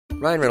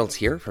Ryan Reynolds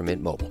here from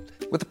Mint Mobile.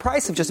 With the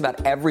price of just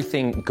about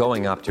everything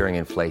going up during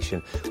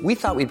inflation, we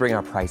thought we'd bring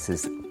our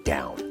prices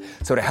down.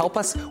 So to help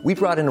us, we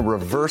brought in a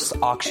reverse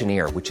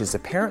auctioneer, which is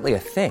apparently a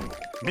thing.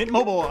 Mint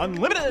Mobile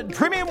Unlimited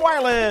Premium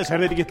Wireless. How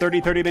to get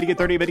 30, 30, bit to get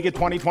 30, bit to get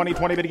 20, 20,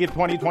 20, bit to get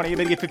 20, 20,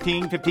 bit to get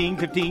 15, 15,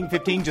 15,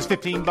 15, just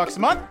 $15 a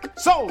month?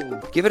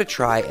 Sold! Give it a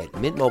try at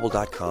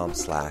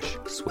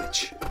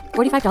mintmobile.com/switch.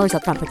 $45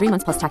 up front for 3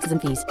 months plus taxes and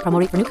fees.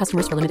 Promo rate for new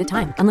customers for limited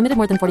time. Unlimited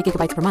more than 40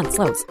 gigabytes per month.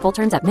 Slows full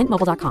terms at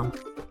mintmobile.com.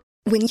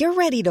 When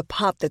you're ready to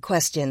pop the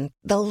question,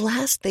 the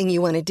last thing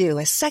you want to do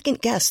is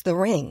second-guess the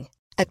ring.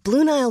 At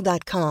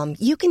BlueNile.com,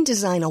 you can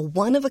design a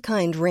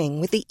one-of-a-kind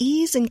ring with the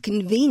ease and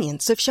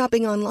convenience of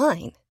shopping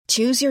online.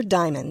 Choose your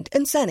diamond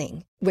and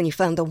setting. When you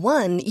find the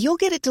one,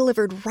 you'll get it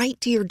delivered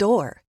right to your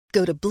door.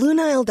 Go to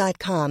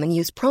BlueNile.com and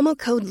use promo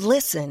code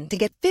LISTEN to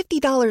get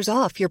 $50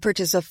 off your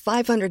purchase of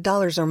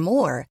 $500 or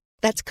more.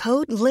 That's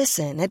code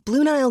LISTEN at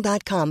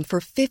BlueNile.com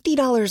for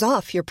 $50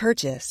 off your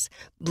purchase.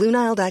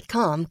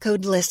 BlueNile.com,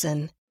 code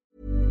LISTEN.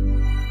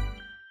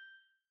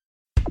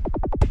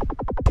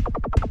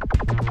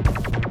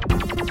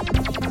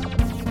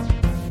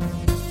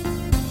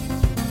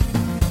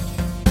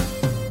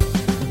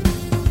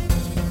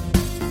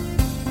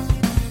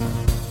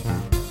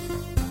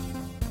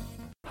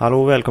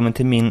 Hallå och välkommen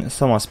till min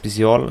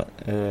sommarspecial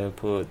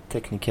på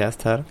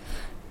Technicast här.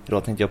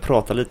 Idag tänkte jag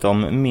prata lite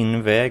om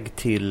min väg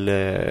till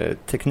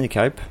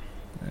Teknikhype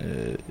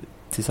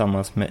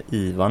tillsammans med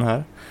Ivan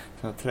här.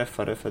 Som jag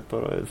träffade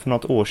för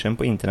något år sedan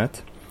på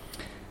internet.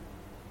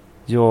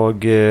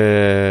 Jag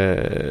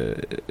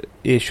är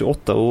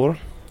 28 år,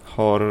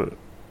 har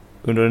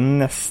under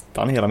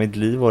nästan hela mitt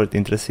liv varit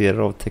intresserad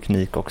av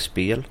teknik och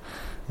spel.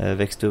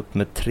 Växte upp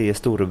med 3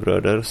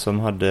 storebröder som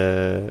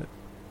hade...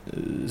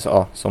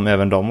 som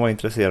även de var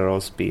intresserade av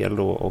spel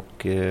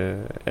och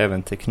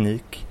även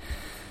teknik.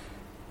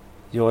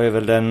 Jag är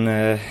väl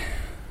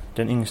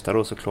den yngsta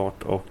då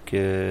såklart, och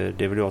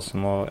det är väl jag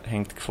som har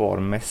hängt kvar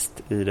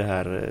mest i det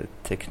här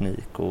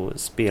teknik- och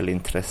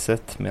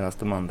spelintresset, medan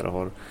de andra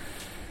har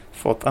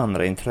fått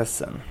andra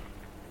intressen.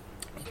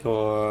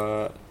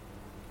 Jag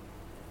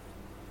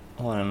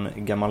har en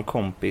gammal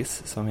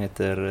kompis som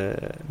heter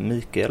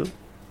Mikael,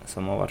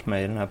 som har varit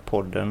med i den här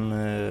podden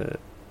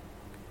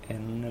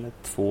 1 eller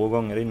 2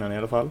 gånger innan i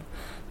alla fall.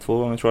 2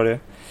 gånger tror jag det.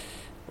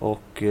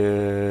 Och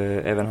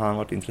även han har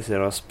varit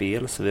intresserad av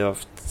spel, så vi har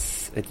haft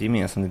ett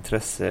gemensamt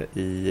intresse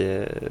i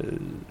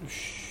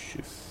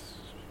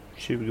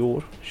 20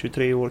 år,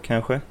 23 år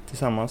kanske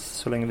tillsammans,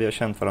 så länge vi har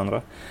känt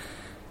varandra.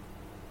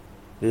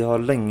 Vi har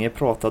länge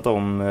pratat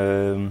om,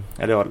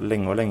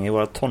 länge i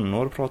våra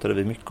tonår pratade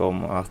vi mycket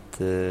om att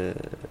det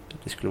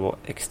skulle vara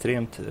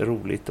extremt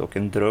roligt och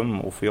en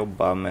dröm att få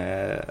jobba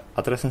med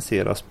att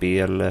recensera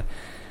spel,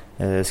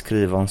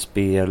 skriva om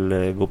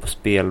spel, gå på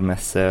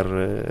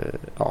spelmässor,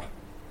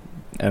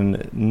 en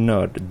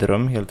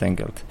nörddröm helt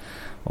enkelt.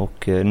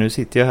 Och nu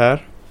sitter jag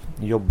här,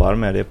 jobbar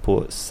med det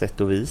på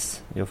sätt och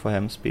vis. Jag får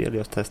hem spel,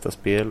 jag testar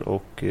spel,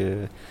 och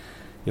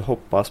jag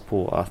hoppas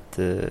på att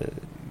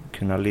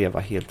kunna leva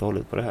helt och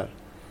hållet på det här.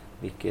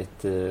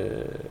 Vilket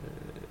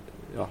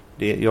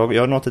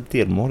jag har nått ett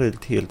delmål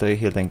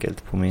helt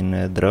enkelt på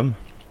min dröm.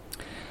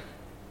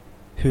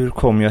 Hur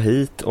kom jag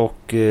hit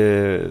och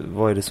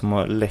vad är det som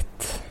har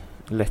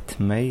lett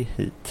mig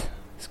hit?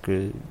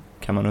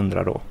 Kan man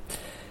undra då.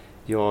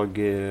 Jag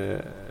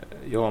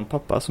har en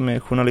pappa som är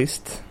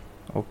journalist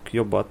och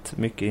jobbat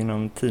mycket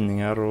inom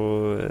tidningar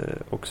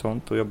och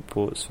sånt, och jobbar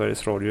på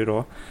Sveriges Radio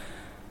idag.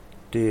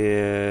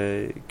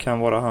 Det kan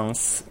vara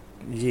hans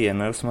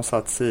gener som har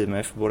satt sig i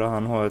mig, för både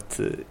han har ett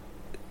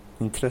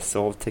intresse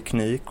av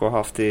teknik och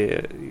haft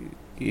det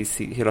i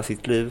hela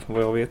sitt liv,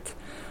 vad jag vet,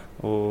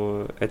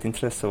 och ett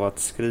intresse av att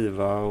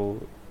skriva och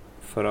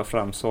föra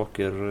fram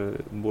saker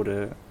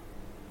både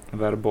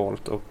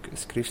verbalt och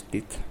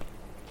skriftligt.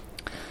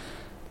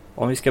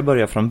 Om vi ska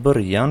börja från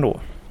början då.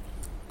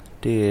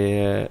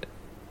 Det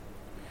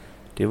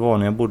var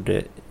när jag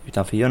bodde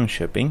utanför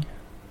Jönköping.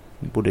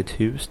 Jag bodde i ett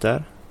hus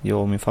där, jag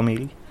och min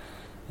familj.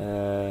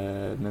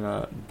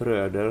 Mina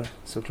bröder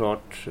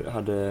såklart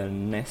hade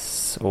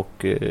NES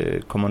och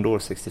Commodore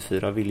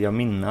 64, vill jag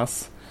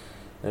minnas.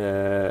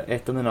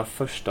 Ett av mina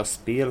första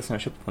spel som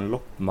jag köpte på en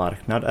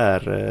loppmarknad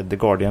är The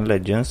Guardian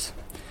Legends.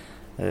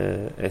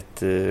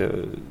 Ett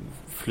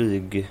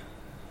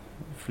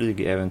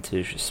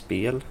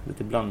flygäventyrsspel,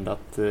 lite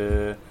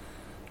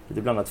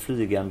blandat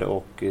flygande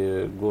och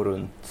gå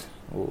runt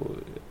och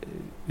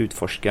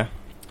utforska.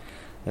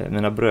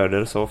 Mina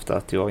bröder sa ofta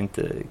att jag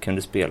inte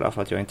kunde spela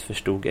för att jag inte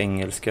förstod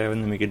engelska. Jag vet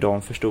inte hur mycket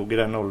de förstod i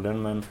den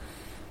åldern, men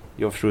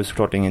jag förstod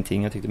såklart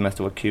ingenting. Jag tyckte mest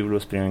det var kul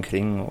att springa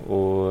omkring,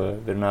 och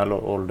vid den här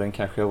åldern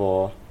kanske jag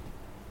var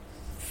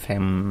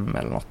 5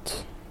 eller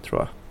något, tror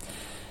jag.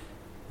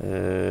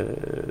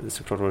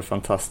 Såklart var det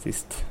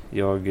fantastiskt.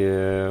 Jag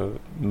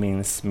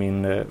minns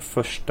den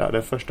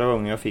första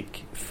gången jag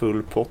fick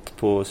full pott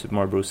på Super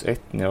Mario Bros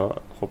 1, när jag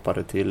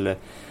hoppade till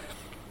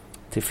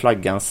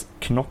flaggans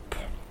knopp.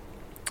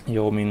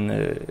 Jag och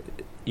min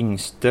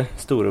yngste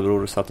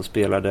storebror satt och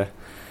spelade,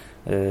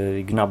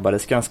 Vi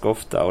gnabbades ganska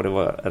ofta och det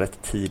var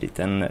rätt tidigt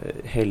en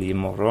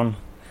helgmorgon.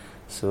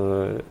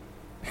 Så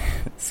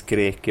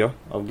skrek jag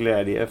av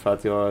glädje för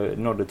att jag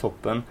nådde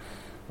toppen.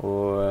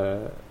 Och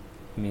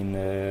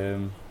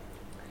min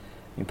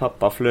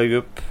pappa flög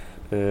upp.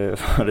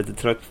 Var lite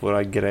trött på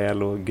våra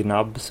gräl och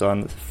gnabb, så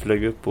han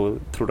flög upp och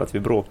trodde att vi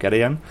bråkade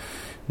igen.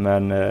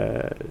 Men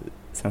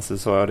sen så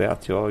sa jag det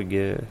att jag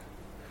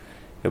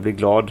blev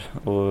glad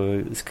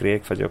och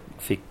skrek för att jag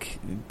fick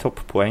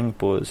topppoäng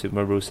på Super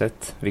Mario Bros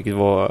 1, vilket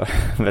var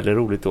väldigt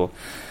roligt då.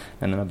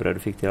 Men mina bröder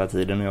fick det hela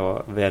tiden och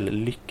jag väl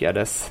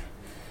lyckades.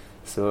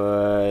 Så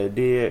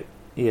det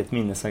är ett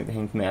minne som har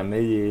hängt med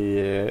mig i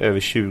över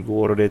 20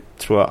 år och det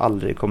tror jag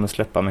aldrig kommer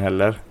släppa mig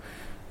heller.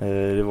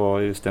 Det var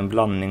just en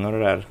blandning av det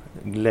där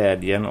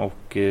glädjen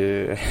och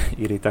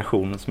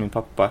irritationen som min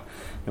pappa.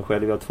 Jag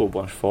själv är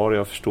tvåbarnsfar och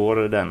jag förstår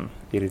den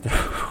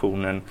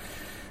irritationen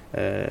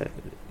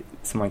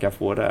som man kan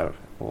få där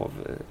av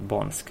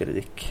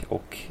barnskrik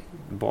och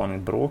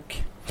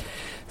barnbråk.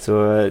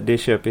 Så det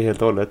köper jag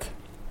helt och hållet.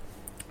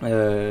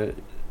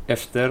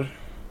 Efter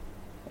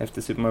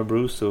Super Mario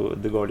Bros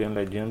och The Guardian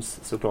Legends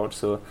såklart,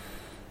 så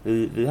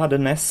vi hade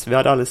NES, vi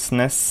hade alldeles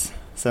NES.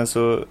 Sen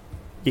så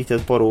gick det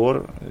ett par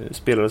år,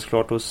 spelade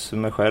såklart hos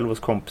mig själv, hos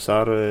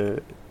kompisar.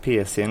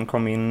 PC:n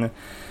kom in,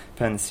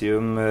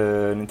 Pentium,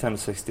 Nintendo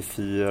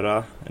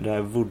 64. Det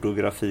här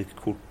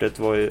Voodoo-grafikkortet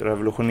var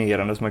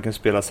revolutionerande, så man kunde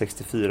spela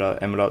 64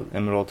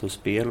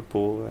 emulatorspel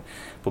på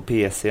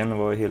PC:n. Det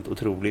var helt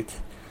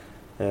otroligt.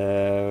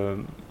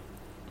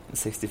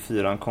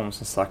 64 kom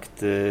som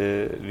sagt,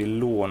 vi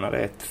lånade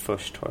ett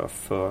först har jag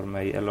för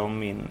mig, eller om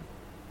min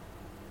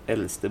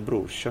äldste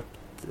bror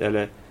köpte,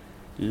 eller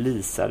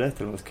leasade, eller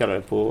vad man ska kalla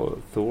det, på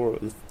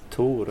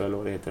Tor eller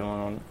vad det heter. Det var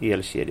någon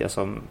elkedja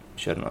som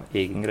körde någon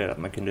egen grej att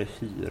man kunde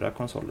hyra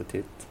konsoler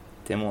till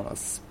en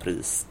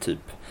månadspris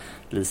typ.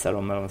 Leasa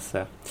dem, eller vad man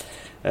ska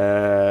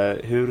säga.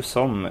 Hur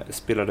som,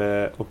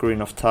 spelade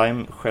Ocarina of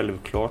Time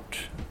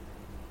självklart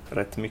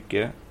rätt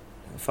mycket.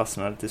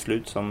 Fastnade till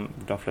slut som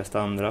de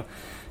flesta andra.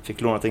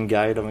 Fick lånat en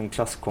guide av en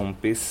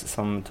klasskompis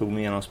som tog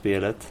mig igenom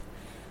spelet.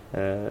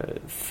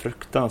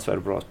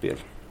 Fruktansvärt bra spel.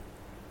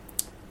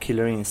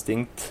 Killer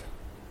Instinct.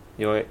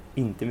 Jag är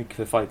inte mycket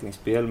för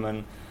fighting-spel,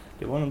 men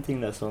det var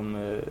någonting där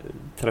som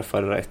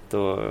träffade rätt,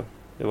 och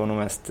det var nog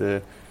mest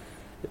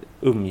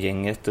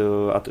umgänget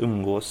och att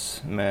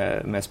umgås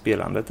med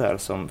spelandet där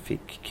som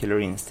fick Killer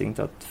Instinct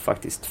att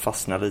faktiskt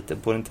fastna lite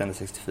på Nintendo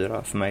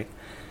 64 för mig.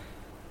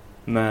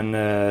 Men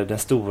det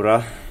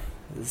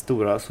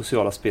stora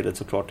sociala spelet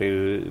såklart är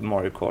ju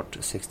Mario Kart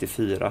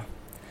 64.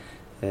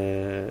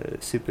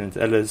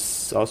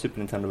 Super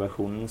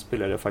Nintendo-versionen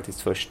spelade jag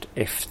faktiskt först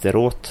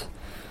efteråt.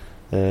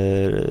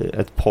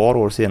 Ett par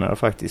år senare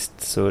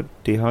faktiskt, så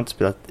det har jag inte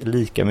spelat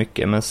lika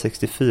mycket, men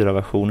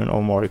 64-versionen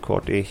av Mario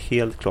Kart är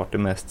helt klart det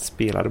mest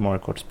spelade Mario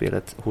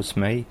Kart-spelet hos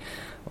mig,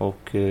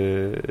 och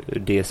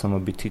det som har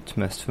betytt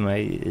mest för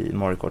mig i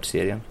Mario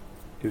Kart-serien,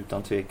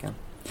 utan tvekan.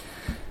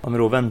 Om vi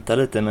då väntar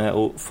lite med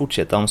att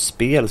fortsätta om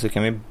spel, så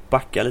kan vi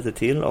backa lite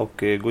till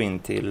och gå in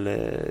till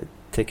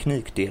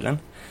teknikdelen.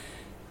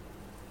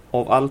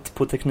 Av allt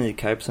på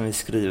Teknikhype som vi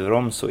skriver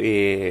om, så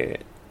är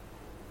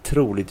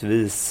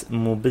troligtvis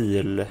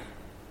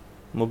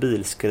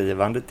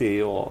mobilskrivandet det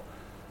jag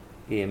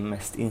är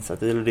mest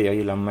insatt i, eller det jag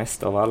gillar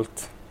mest av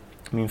allt.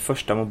 Min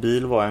första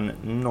mobil var en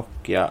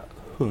Nokia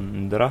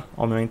 100,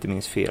 om jag inte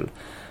minns fel.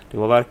 Det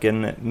var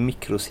varken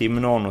mikrosim,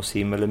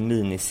 nanosim eller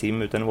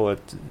minisim, utan det var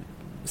ett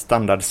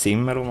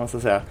standardsim, eller vad man ska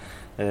säga.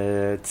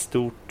 Ett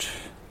stort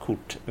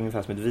kort,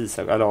 ungefär som ett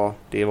Visa, eller ja,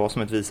 det var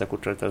som ett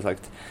Visa-kort rättare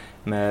sagt,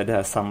 med det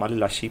här samma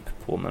lilla chip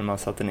på, men man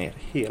satte ner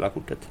hela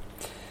kortet.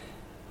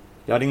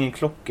 Jag hade ingen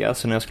klocka,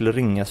 så när jag skulle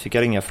ringa så fick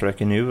jag ringa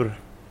fröken ur.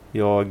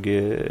 Jag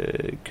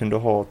kunde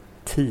ha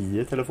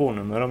 10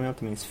 telefonnummer om jag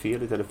inte minns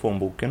fel i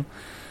telefonboken.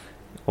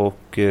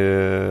 Och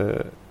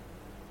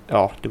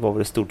ja, det var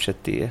väl i stort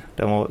sett det.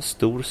 Den var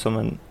stor som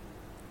en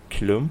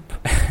klump.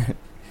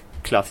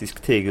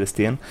 Klassisk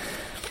tegelsten.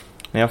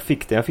 När jag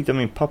fick den av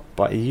min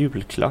pappa i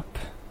julklapp.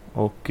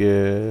 Och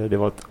det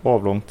var ett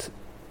avlångt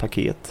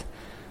paket.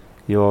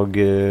 Jag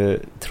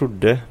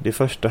trodde det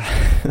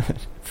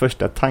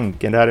första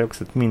tanken, det här är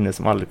också ett minne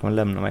som aldrig kommer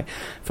lämna mig.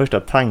 Första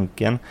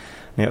tanken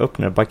när jag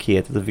öppnade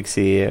paketet och fick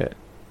se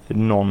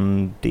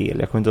någon del,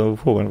 jag kommer inte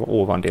ihåg om det var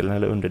ovandelen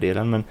eller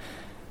underdelen, men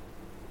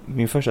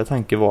min första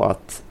tanke var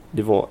att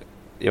det var,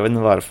 jag vet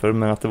inte varför,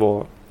 men att det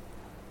var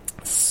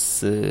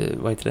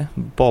vad heter det?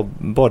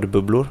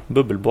 Badbubblor,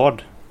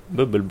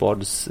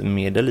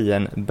 bubbelbadsmedel i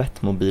en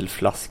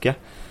Batmobilflaska.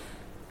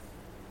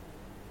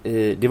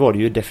 Det var det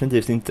ju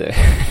definitivt inte.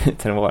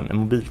 Det var en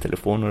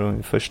mobiltelefon, och det var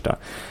min första.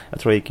 Jag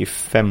tror jag gick i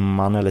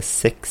 5:an eller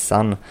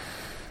 6:an.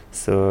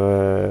 Så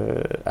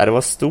det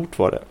var stort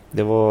var det.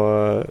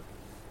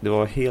 Det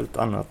var helt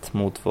annat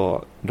mot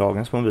vad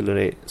dagens mobiler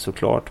är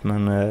såklart,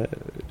 men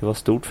det var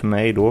stort för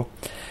mig då.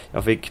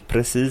 Jag fick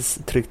precis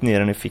tryckt ner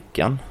den i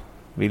fickan,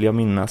 vill jag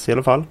minnas i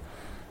alla fall.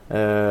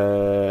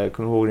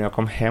 Kommer ihåg när jag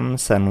kom hem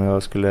sen och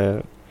jag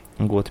skulle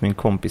gå till min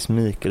kompis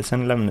Mikael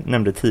sen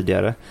nämnde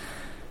tidigare.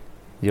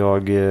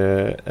 Jag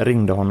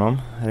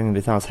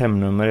ringde till hans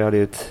hemnummer. Jag hade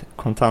ju ett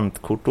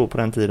kontantkort då på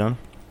den tiden.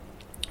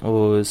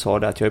 Och sa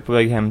det att jag är på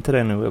väg hem till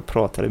dig nu och jag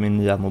pratade i min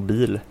nya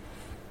mobil.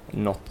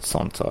 Något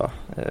sånt sa jag.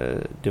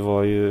 Det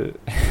var ju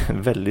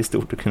väldigt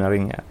stort att kunna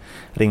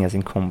ringa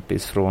sin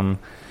kompis från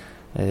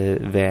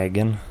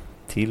vägen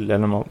till,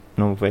 eller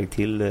någon på väg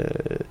till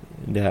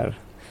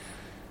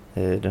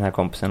den här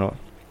kompisen då.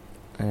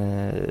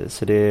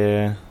 Så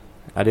det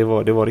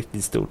var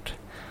riktigt stort.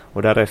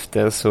 Och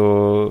därefter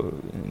så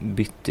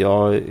bytte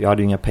jag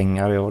hade ju inga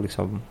pengar, jag var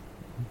liksom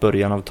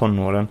början av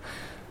tonåren.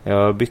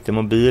 Jag bytte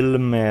mobil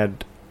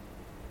med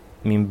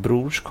min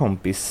brors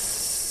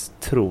kompis,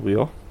 tror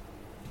jag.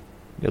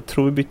 Jag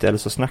tror vi bytte, eller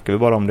så snackade vi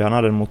bara om det. Han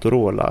hade en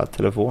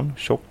Motorola-telefon,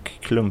 tjock,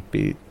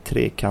 klumpig,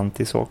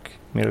 trekantig sak,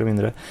 mer eller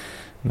mindre.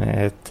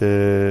 Med ett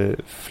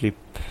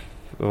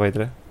vad heter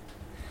det?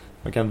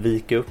 Man kan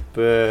vika upp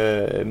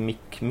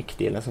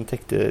mickdelen som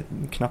täckte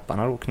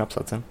knapparna och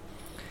knappsatsen.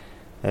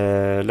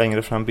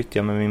 Längre fram bytte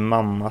jag med min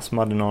mamma som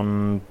hade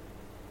någon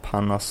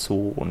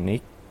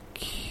Panasonic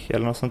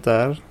eller något sånt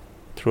där,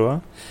 tror jag.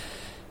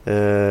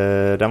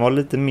 Den var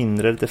lite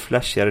mindre, lite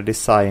flashigare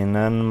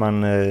designen,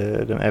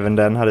 även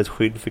den hade ett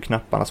skydd för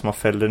knapparna som man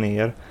fällde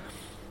ner.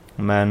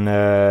 Men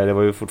det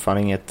var ju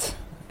fortfarande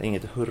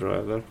inget hurra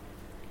över.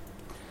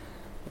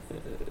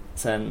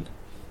 Sen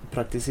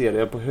praktiserade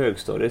jag på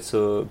högstadiet,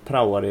 så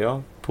praoade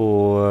jag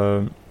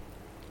på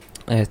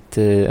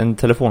en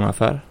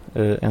telefonaffär.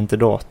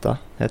 Enterdata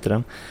heter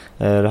den.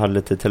 Det hade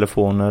lite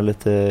telefoner,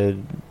 lite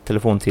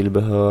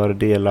telefontillbehör,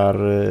 delar.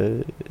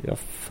 Jag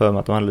för mig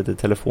att de hade lite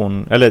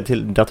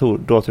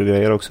till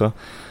datorgrejer också.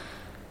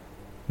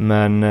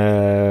 Men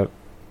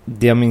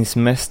det jag minns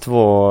mest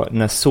var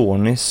när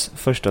Sonys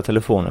första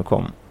telefoner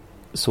kom.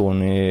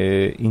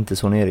 Inte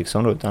Sony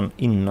Ericsson då, utan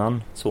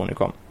innan Sony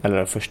kom. Eller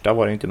den första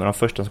var det inte, men de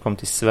första som kom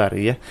till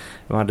Sverige.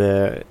 De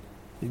hade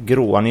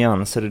gråa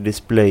nyanser i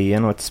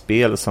displayen och ett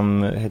spel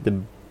som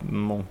hette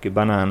Monkey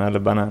Banana eller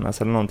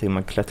Bananas eller någonting.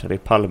 Man klättrade i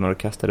palmer och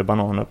kastade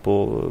bananer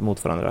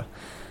mot varandra.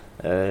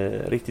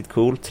 Riktigt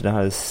coolt. Det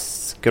hade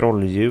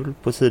scrollhjul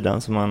på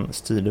sidan som man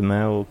styrde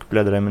med och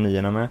bläddrade i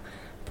menyerna med.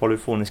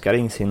 Polyfoniska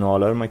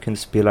ringsignaler. Man kunde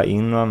spela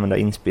in och använda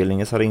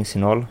inspelningen som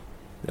ringsignal.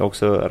 Det är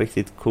också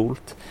riktigt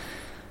coolt.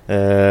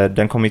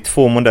 Den kom i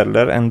 2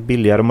 modeller. En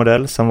billigare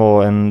modell som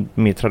var en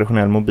mer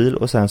traditionell mobil,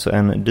 och sen så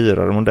en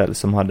dyrare modell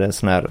som hade en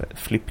sån här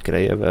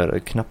flippgrej över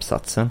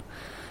knappsatsen.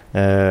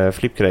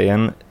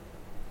 Flippgrejen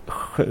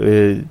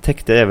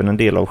täckte även en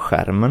del av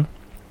skärmen.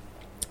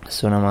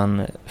 Så när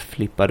man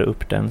flippade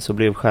upp den så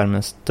blev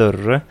skärmen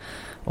större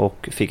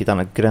och fick ett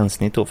annat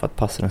gränssnitt då för att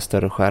passa den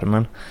större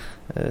skärmen.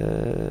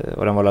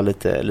 Och den var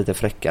lite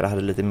fräckare,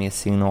 hade lite mer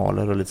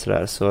signaler och lite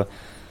sådär.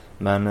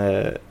 Men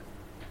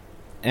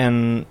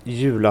en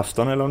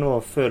julafton, eller om det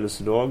var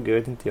födelsedag, jag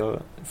vet inte, jag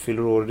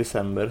fyller år i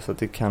december så att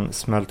det kan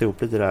smälta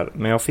ihop lite där.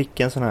 Men jag fick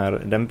en sån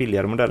här, den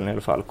billigare modellen i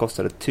alla fall,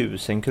 kostade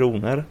 1000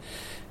 kronor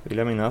vill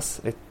jag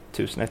minnas,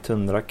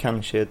 1100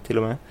 kanske till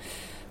och med.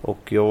 Och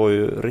jag var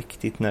ju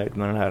riktigt nöjd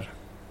med den här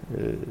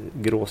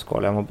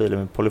gråskaliga mobilen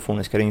med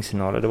polyfoniska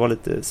ringsignaler. Det var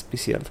lite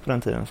speciellt på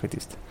den tiden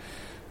faktiskt.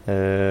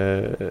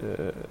 Det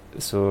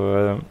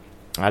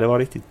var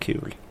riktigt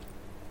kul.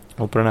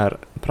 Och på den här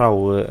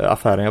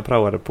affären jag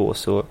praoade på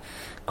så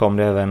kom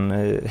det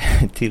även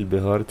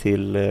tillbehör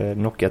till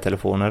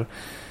Nokia-telefoner.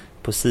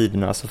 På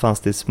sidorna så fanns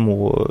det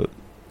små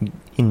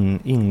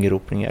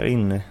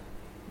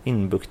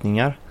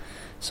inbuktningar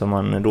som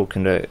man då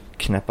kunde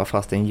knäppa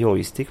fast en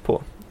joystick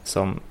på,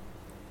 som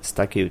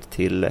stack ut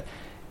till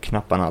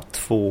knapparna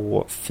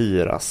 2,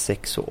 4,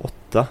 6 och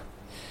 8.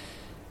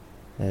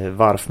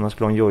 Varför man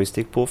skulle ha en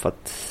joystick på? För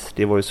att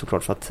det var ju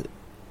såklart för att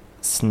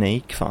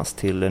Snake fanns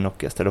till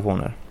Nokias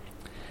telefoner.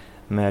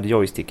 Med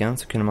joysticken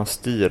så kunde man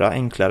styra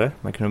enklare.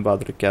 Man kunde bara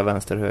trycka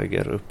vänster,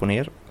 höger, upp och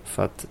ner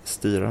för att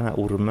styra den här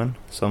ormen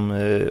som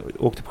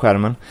åkte på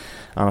skärmen.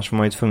 Annars var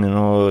man ju tvungen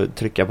att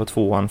trycka på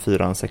 2,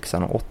 4, 6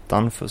 och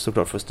 8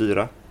 såklart för att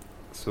styra.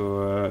 Så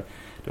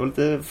det var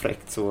lite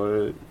fräckt.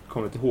 Så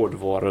kom det till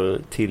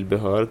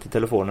hårdvarutillbehör till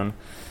telefonen.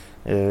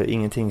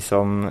 Ingenting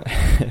som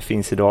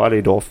finns idag. Eller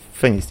idag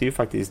finns det ju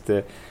faktiskt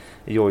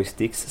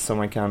joysticks som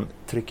man kan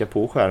trycka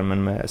på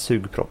skärmen med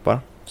sugproppar.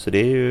 Så det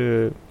är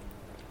ju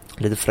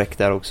lite fräckt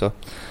där också.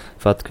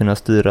 För att kunna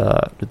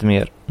styra lite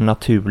mer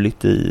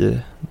naturligt i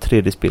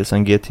 3D-spel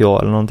som GTA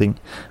eller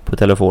någonting på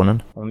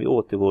telefonen. Om vi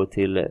återgår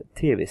till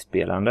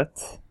tv-spelandet.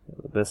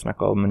 Jag börjar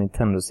snacka om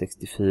Nintendo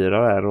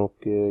 64 där och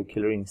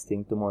Killer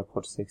Instinct och Mario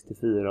Kart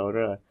 64 och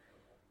det där.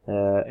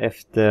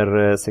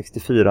 Efter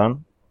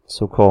 64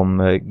 så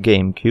kom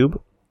GameCube.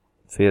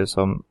 För er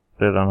som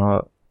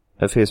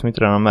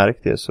inte redan har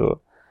märkt det så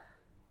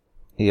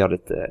är jag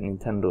lite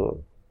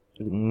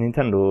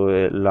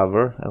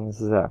Nintendo-lover, jag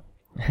måste säga.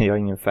 Jag är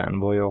ingen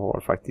fanboy, jag har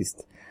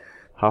faktiskt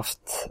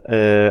haft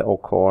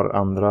och har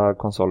andra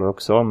konsoler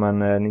också.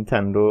 Men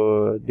Nintendo,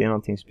 det är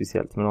någonting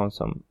speciellt med någon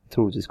som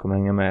troligtvis kommer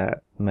hänga med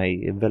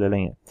mig väldigt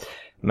länge.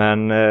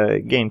 Men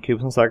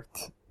GameCube som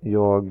sagt,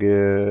 jag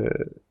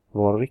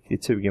var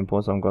riktigt sugen på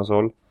en sån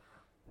konsol.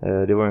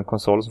 Det var en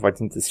konsol som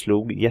faktiskt inte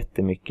slog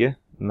jättemycket.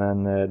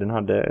 Men den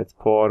hade ett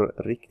par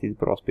riktigt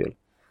bra spel.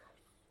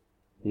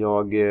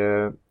 Jag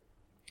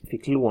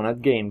fick låna ett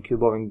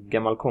GameCube av en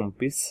gammal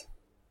kompis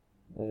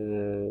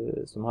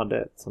som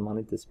hade ett som han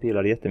inte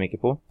spelade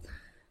jättemycket på.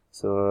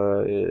 Så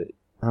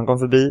han kom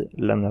förbi,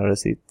 lämnade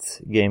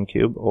sitt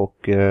GameCube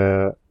och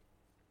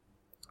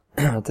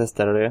jag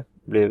testade det.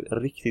 Blev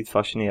riktigt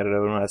fascinerad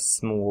över de här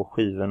små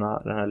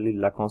skivorna, den här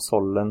lilla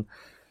konsolen.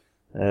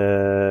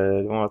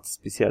 Det var något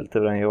speciellt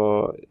över den.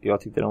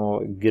 Jag tyckte den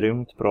var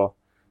grymt bra.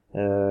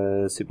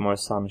 Super Mario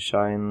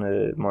Sunshine,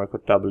 Mario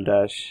Kart Double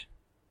Dash.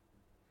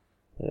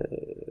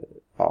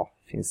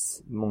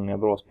 Finns många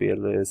bra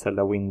spel.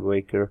 Zelda Wind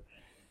Waker.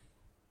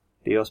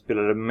 Det jag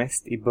spelade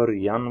mest i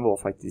början var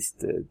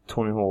faktiskt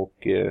Tony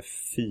Hawk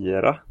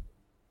 4.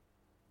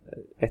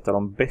 Ett av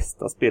de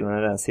bästa spelen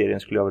i den serien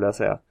skulle jag vilja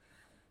säga.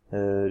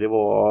 Det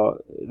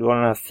var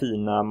den här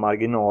fina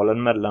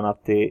marginalen mellan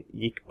att det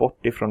gick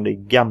bort ifrån det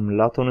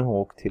gamla Tony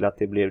Hawk till att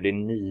det blev det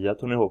nya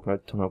Tony Hawk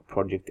med Tony Hawk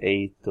Project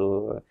 8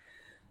 och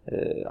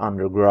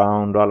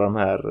Underground och alla de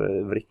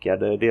här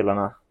vrickade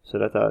delarna. Så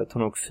detta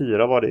Tony Hawk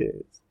 4 var det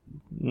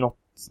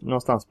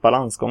någonstans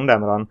balansgång där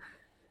mellan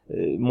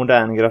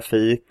modern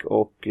grafik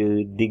och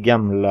det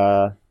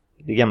gamla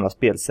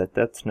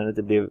spelsättet när det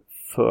inte blev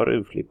för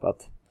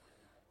utflippat.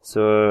 Så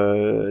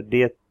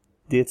det är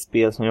ett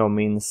spel som jag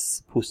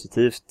minns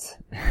positivt.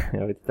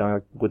 Jag vet inte om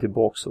jag går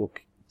tillbaks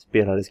och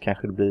spelar det så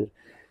kanske det blir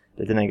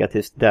lite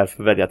negativt.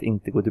 Därför väljer jag att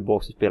inte gå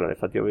tillbaks och spela det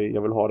för att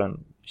jag vill ha den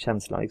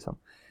känslan liksom.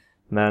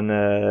 Men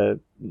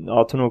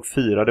Tony Hawk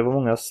 4, det var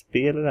många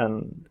spel i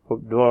den.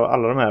 Det var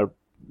alla de här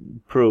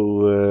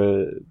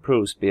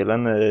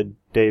Pro-spelen.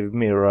 Dave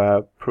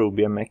Mirra, Pro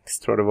BMX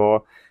tror jag det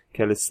var.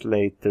 Kelly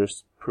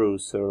Slaters Pro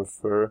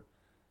Surfer.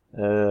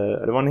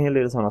 Det var en hel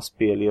del sådana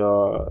spel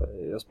jag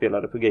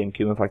spelade på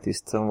GameCube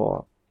faktiskt som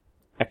var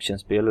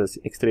actionspel,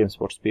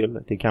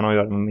 extremsportspel. Det kan ha att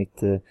göra med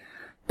mitt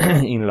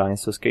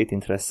inlines- och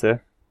skateintresse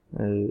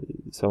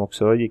som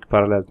också gick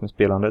parallellt med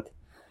spelandet.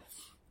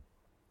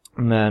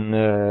 Men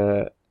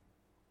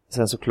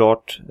sen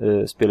såklart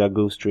spelade jag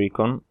Ghost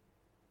Recon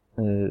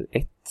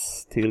 1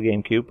 till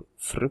GameCube.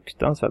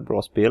 Fruktansvärt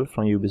bra spel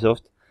från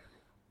Ubisoft.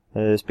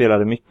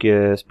 Spelade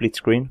mycket split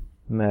screen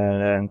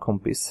med en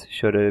kompis.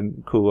 Körde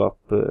co-op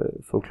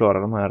för att klara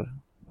de här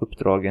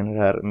uppdragen i det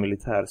här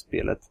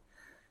militärspelet.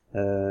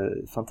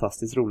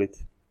 Fantastiskt roligt.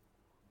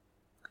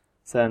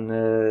 Sen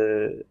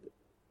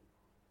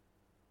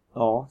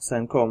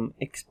kom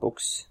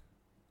Xbox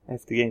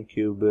efter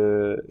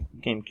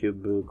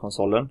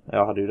GameCube-konsolen.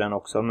 Jag hade ju den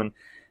också, men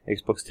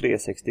Xbox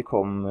 360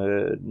 kom,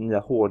 nya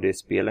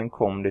HD-spelen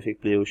kom. Det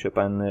fick bli att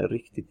köpa en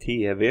riktig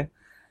TV.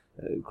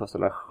 Det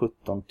kostade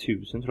 17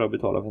 000 tror jag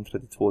betalade för en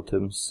 32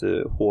 tums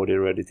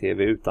HD-ready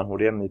TV utan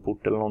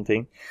HDMI-port eller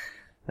någonting.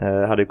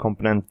 Hade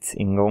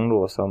komponentingång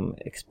då som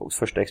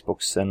första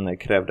Xboxen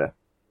krävde.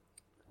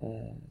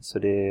 Så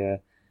det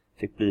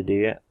fick bli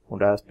det. Och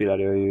där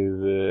spelade jag ju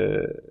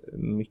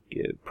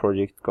mycket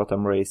Project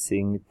Gotham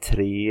Racing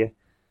 3.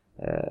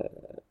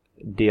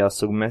 Det jag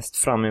såg mest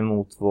fram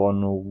emot var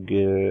nog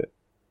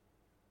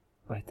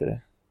vad heter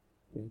det?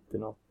 Det heter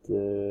något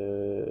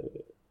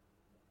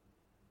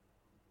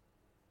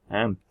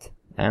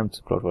Amped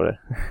såklart var det.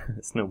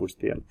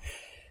 Snowboardspel.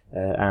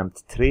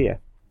 Amped 3.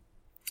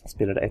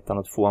 Spelade 1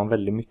 och 2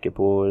 väldigt mycket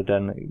på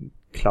den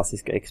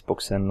klassiska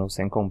Xboxen hos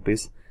en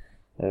kompis.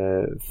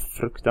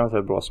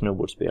 Fruktansvärt bra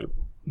snowboardspel.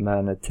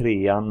 Men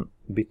 3:an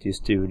bytte ju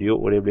studio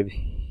och det blev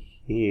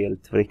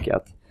helt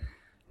vrickat.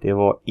 Det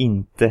var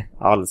inte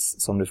alls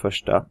som det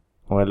första,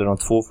 eller de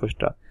 2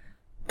 första.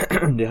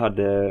 Det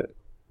hade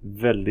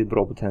väldigt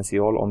bra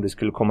potential om det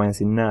skulle komma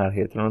ens i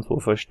närheten av de 2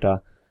 första.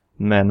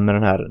 Men med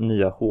den här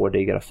nya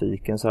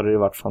HD-grafiken så hade det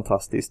varit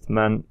fantastiskt.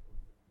 Men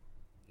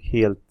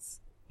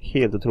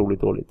helt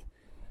otroligt dåligt.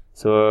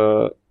 Så,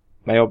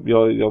 men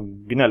jag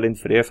gnäller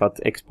inte för det, för att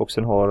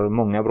Xboxen har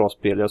många bra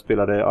spel. Jag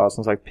spelade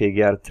som sagt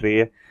PGR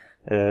 3,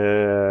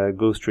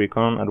 Ghost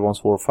Recon,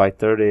 Advanced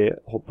Warfighter. Det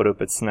hoppade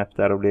upp ett snäpp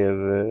där och blev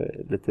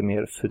lite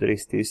mer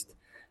futuristiskt,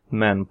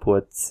 men på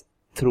ett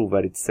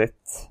trovärdigt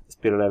sätt.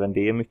 Spelade även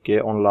det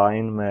mycket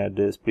online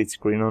med split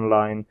screen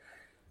online.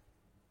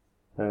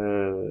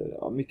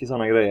 Mycket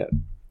sådana grejer.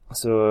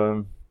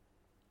 Så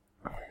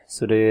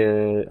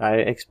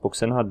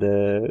Xboxen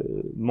hade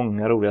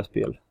många roliga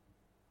spel,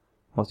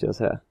 måste jag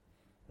säga.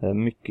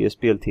 Mycket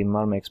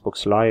speltimmar med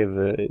Xbox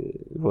Live.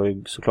 Var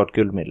ju såklart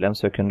guldmedlem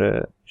så jag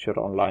kunde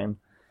köra online.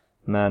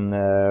 Men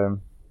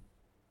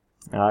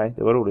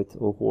det var roligt.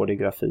 Och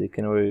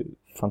HD-grafiken var ju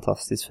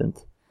fantastiskt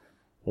fint.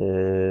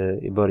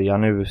 I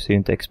början nu ser ju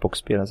inte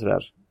Xbox-spelen så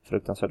där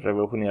fruktansvärt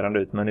revolutionerande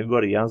ut. Men i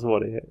början så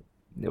var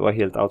det var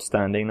helt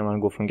outstanding när man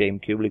går från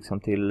GameCube liksom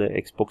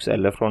till Xbox,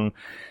 eller från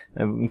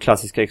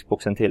klassiska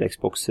Xboxen till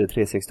Xbox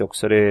 360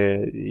 också. Det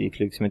gick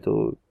liksom inte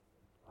att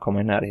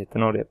komma i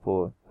närheten av det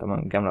på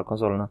de gamla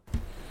konsolerna.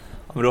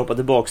 Om vi hoppar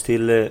tillbaks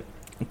till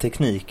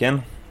tekniken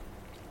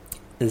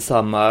i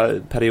samma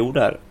period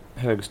där,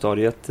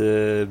 högstadiet,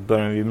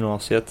 början av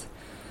gymnasiet.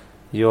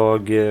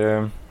 Jag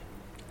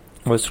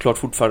var såklart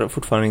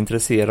fortfarande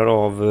intresserad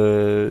av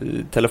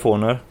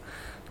telefoner.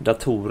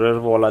 Datorer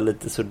var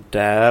lite så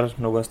där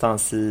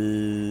någonstans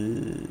i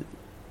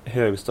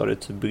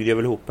högstadiet. Så byggde jag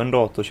väl ihop en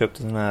dator och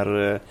köpte sån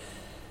här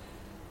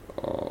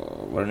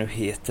vad det nu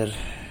heter.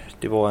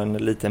 Det var en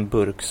liten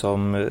burk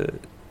som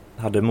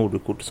hade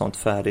moderkort och sånt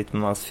färdigt,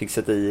 men man fick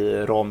sätta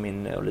i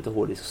RAM-minne och lite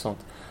hårddisk och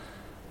sånt.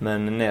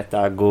 Men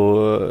nätagg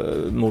och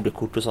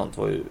moderkort och sånt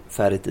var ju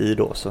färdigt i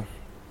då, så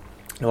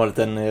det var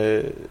lite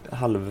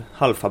en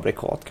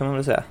halvfabrikat kan man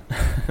väl säga.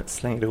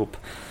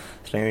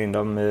 Slängde in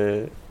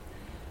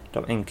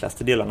de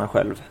enklaste delarna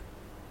själv.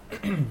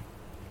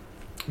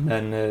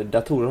 Men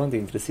datorer har inte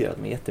intresserat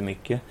mig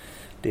jättemycket.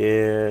 Det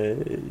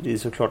är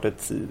såklart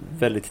ett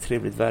väldigt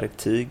trevligt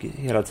verktyg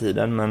hela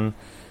tiden, men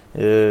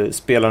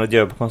spelandet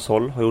gör på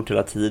konsol har jag gjort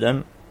hela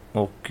tiden,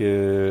 och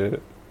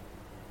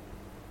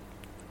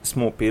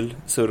småpill,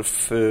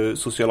 surf,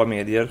 sociala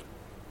medier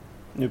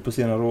nu på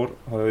senare år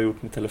har jag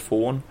gjort med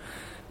telefon.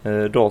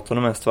 Datorn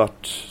har mest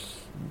varit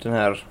den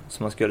här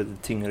som man ska göra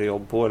lite tyngre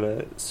jobb på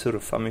eller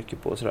surfa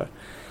mycket på och sådär.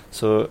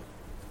 Så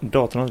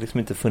datorn har liksom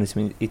inte funnits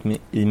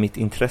i mitt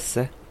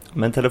intresse.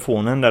 Men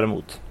telefonen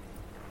däremot.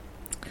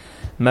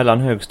 Mellan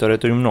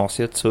högstadiet och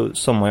gymnasiet så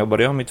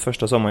sommarjobbade jag, mitt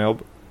första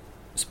sommarjobb.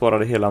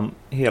 Sparade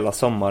hela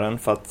sommaren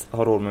för att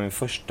ha råd med min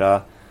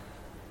första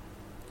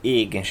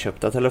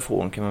egenköpta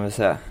telefon kan man väl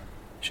säga.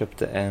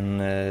 Köpte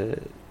en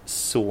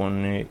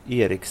Sony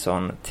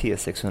Ericsson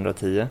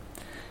T610.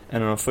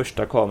 En av de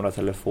första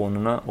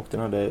kameratelefonerna, och den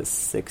hade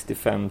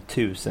 65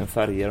 000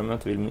 färger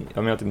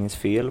om jag inte minns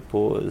fel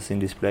på sin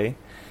display.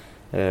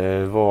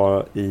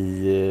 Var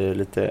i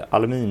lite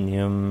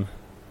aluminium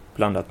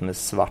blandat med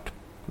svart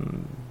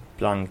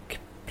blank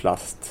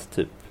plast,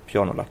 typ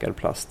pianolackad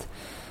plast.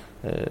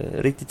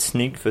 Riktigt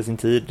snygg för sin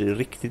tid,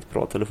 riktigt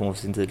bra telefon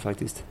för sin tid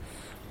faktiskt.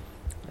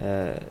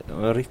 Jag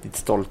var riktigt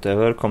stolt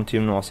över, kom till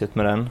gymnasiet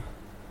med den.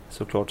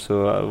 Såklart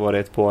så var det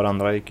ett par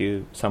andra, gick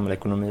ju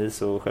samhällsekonomi,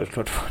 så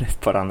självklart var det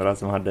ett par andra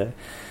som hade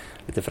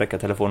lite fräcka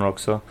telefoner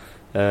också.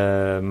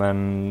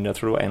 Men jag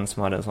tror det var en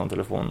som hade en sån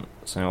telefon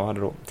som jag hade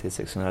då, till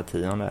 610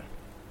 där.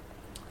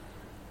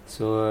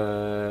 Så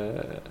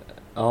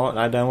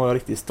den var jag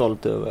riktigt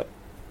stolt över.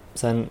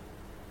 Sen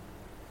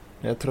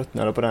när jag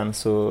tröttnade på den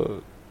så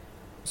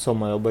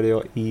sommarjobbade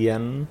jag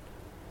igen.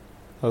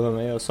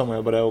 Jag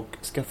sommarjobbade och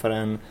skaffade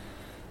en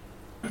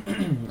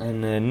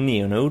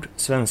Neonode,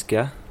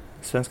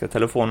 svenska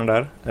telefonen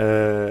där.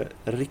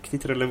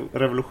 Riktigt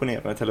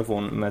revolutionerande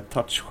telefon med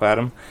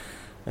touchskärm.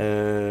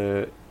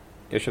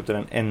 Jag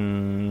köpte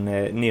en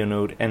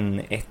Neonode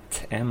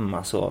N1M,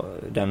 alltså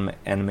den med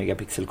 1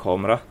 megapixel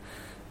kamera.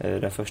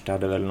 Den första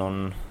hade väl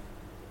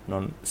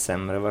någon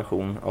sämre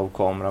version av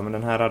kamera, men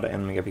den här hade 1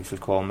 megapixel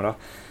kamera.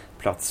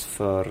 Plats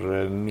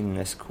för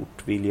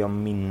minneskort vill jag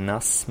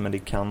minnas, men det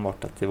kan vara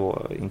att det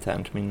var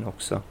internt minne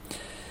också.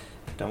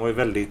 Den var ju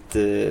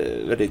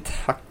väldigt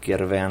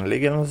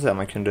hackervänlig, eller så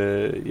man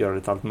kunde göra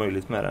lite allt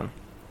möjligt med den.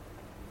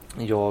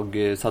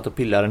 Jag satt och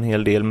pillade en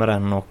hel del med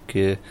den och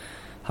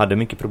hade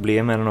mycket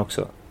problem med den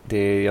också.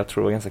 Jag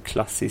tror det var ganska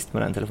klassiskt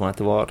med den telefonen, att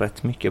det var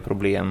rätt mycket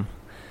problem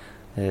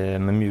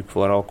med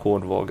mjukvara och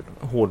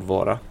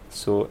hårdvara.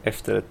 Så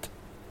efter ett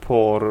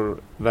par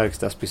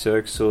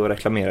verkstadsbesök så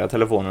reklamerade jag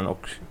telefonen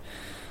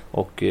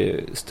och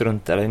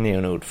struntade i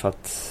Neonode, för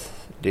att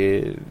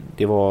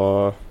det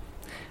var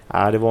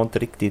inte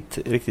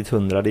riktigt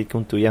 100. Det gick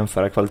inte att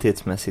jämföra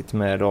kvalitetsmässigt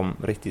med de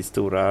riktigt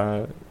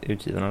stora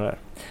utgivarna där,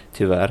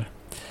 tyvärr.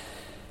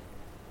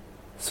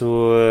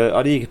 Så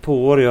det gick ett par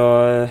år.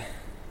 Jag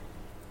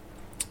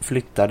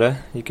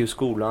gick ur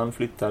skolan,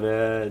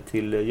 flyttade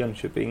till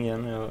Jönköping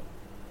igen. Jag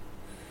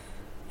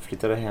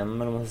flyttade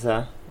hem, eller vad man ska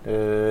säga.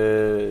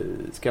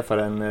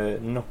 Skaffade en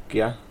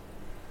Nokia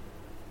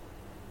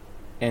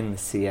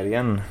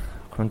N-serien.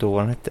 Jag kommer inte ihåg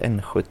vad den hette,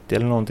 N70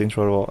 eller någonting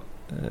tror jag det var.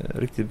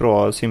 Riktigt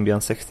bra Symbian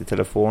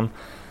 60-telefon.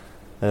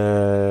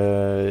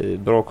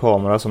 Bra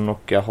kamera som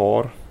Nokia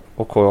har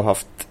och har jag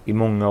haft i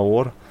många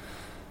år.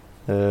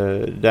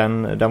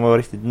 Den var jag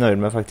riktigt nöjd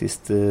med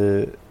faktiskt.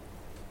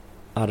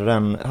 Hade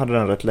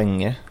den rätt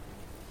länge.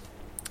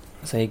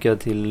 Sen gick jag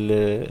till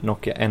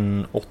Nokia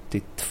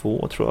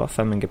N82 tror jag,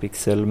 5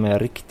 megapixel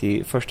med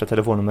första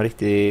telefonen med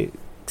riktig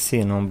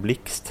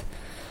xenonblixt,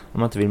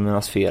 om jag inte vill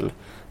minnas fel.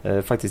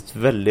 Faktiskt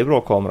väldigt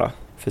bra kamera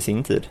för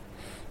sin tid.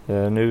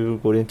 Nu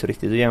går det inte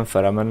riktigt att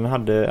jämföra, men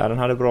den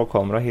hade bra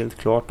kamera helt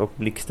klart, och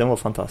blixten var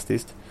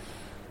fantastiskt.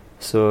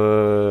 Så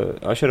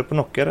jag körde på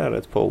Nokia där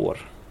ett par år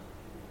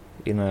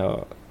innan jag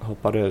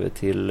hoppade över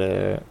till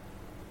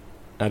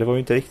det var ju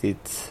inte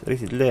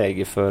riktigt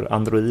läge för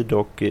Android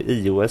och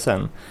iOS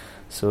än.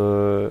 Så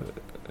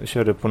jag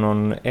körde på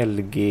någon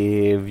LG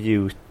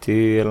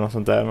Beauty eller något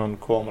sånt där, någon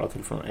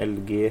kameratelefon från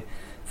LG.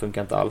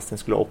 Funkar inte alls, den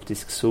skulle ha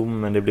optisk zoom,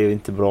 men det blev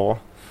inte bra.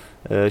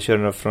 Jag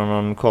körde från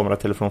någon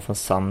kameratelefon från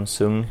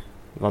Samsung.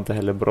 Det var inte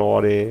heller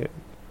bra. Det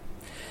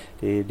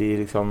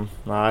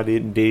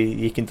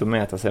gick inte att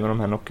mäta sig med de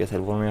här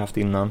Nokia-telefonerna jag haft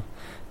innan,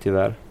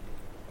 tyvärr.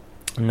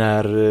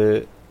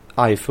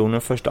 När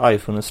första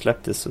iPhonen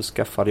släpptes så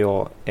skaffade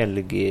jag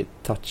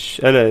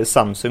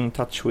Samsung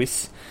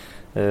TouchWiz.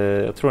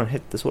 Jag tror den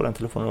hette så, den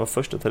telefonen. Det var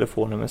första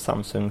telefonen med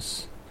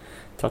Samsungs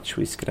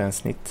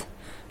TouchWiz-gränssnitt.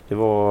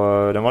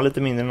 Den var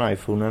lite mindre än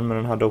iPhonen, men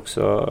den hade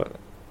också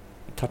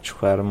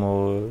touchskärm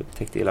och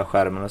täckte hela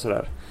skärmen och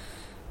sådär.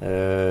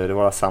 Det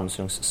var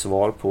Samsungs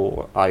svar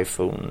på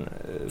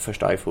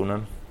första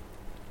iPhonen.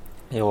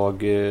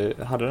 Jag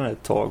hade den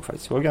ett tag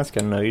faktiskt. Jag var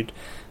ganska nöjd,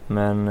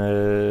 men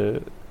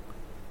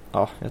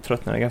jag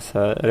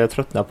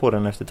tröttnade på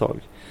den efter ett tag.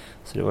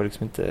 Så det var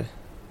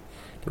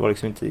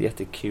liksom inte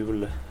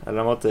jättekul.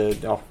 Eller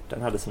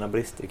den hade sina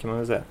brister, kan man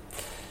väl säga.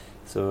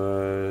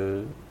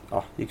 Så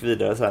gick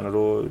vidare sen, och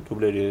då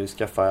blev det ju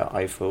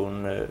skaffa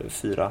iPhone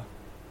 4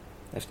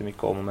 efter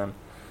mycket om och men.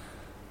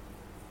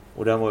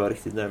 Och den var jag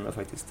riktigt nöjd med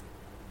faktiskt.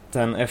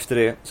 Sen efter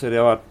det så har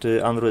det varit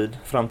Android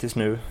fram tills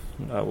nu.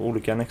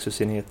 Olika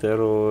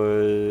Nexus-enheter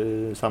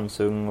och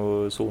Samsung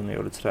och Sony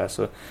och lite sådär.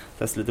 Så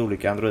testar lite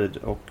olika Android,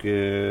 och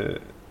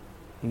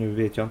nu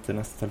vet jag inte,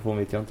 nästa telefon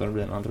vet jag inte om det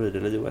blir en Android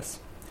eller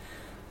iOS.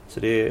 Så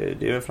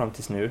det är fram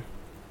tills nu.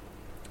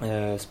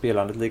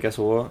 Spelandet lika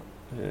så.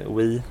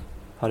 Wii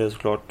hade jag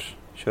såklart.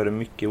 Körde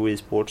mycket Wii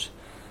Sports.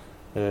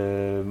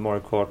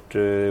 Mario Kart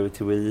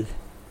till Wii.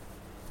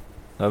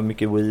 Jag har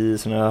mycket Wii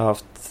som jag har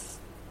haft.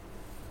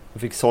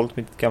 Jag fick sålt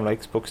mitt gamla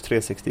Xbox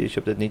 360.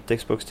 Köpte ett nytt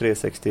Xbox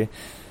 360.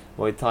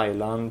 Var i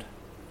Thailand.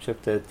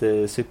 Köpte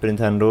ett Super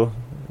Nintendo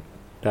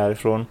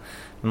därifrån.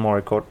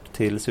 Mario Kart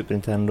till Super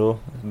Nintendo.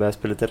 Började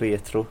spela lite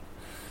retro.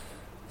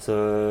 Så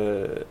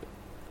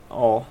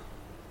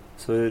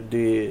Så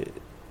det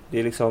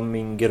är liksom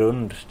min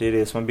grund. Det är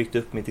det som har byggt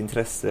upp mitt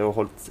intresse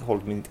och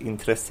hållit mitt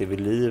intresse vid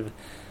liv.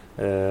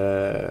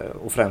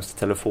 Och främst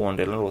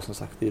telefondelen då, som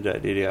sagt. Det är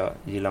det jag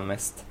gillar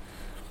mest.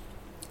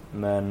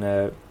 Men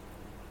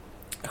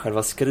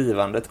själva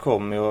skrivandet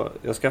kom.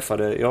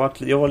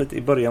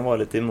 I början var jag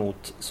lite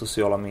emot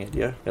sociala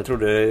medier. Jag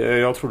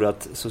trodde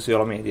att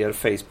sociala medier,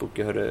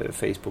 jag hörde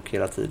Facebook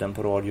hela tiden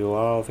på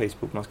radio.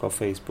 Facebook, man ska ha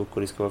Facebook,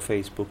 och det ska vara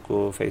Facebook,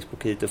 och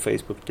Facebook hit och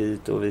Facebook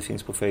dit, och vi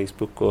finns på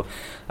Facebook, och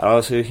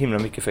så himla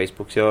mycket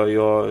Facebook. Så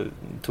jag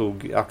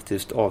tog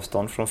aktivt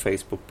avstånd från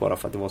Facebook bara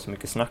för att det var så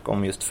mycket snack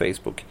om just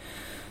Facebook.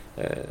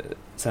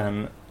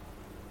 Sen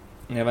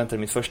när jag väntade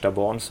mitt första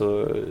barn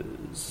så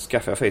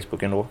skaffade jag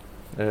Facebook ändå.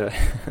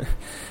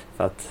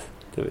 För att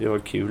det var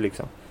kul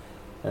liksom.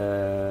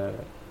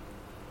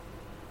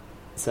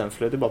 Sen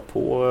flöt det bara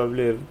på, och jag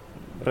blev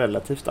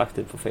relativt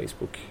aktiv på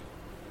Facebook.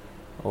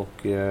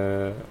 Och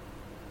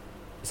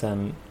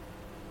sen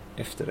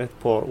efter ett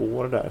par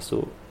år där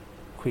så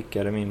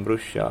skickade min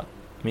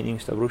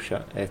yngsta brorsa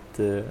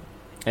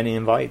en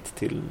invite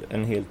till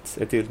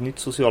ett helt nytt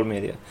social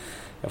medie.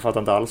 Jag fattade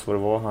inte alls vad det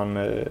var.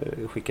 Han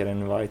skickade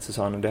en invite, så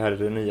sa han: det här är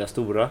det nya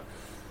stora.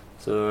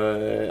 Så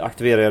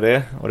aktiverade jag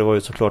det, och det var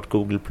ju såklart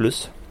Google+.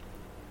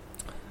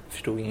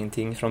 Förstod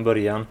ingenting från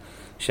början.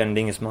 Kände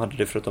ingen som hade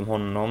det förutom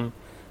honom.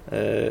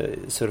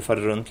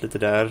 Surfade runt lite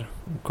där.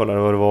 Kollade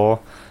vad det var.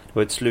 Det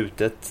var ett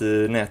slutet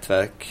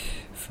nätverk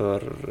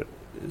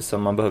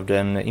som man behövde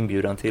en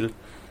inbjudan till.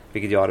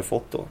 Vilket jag hade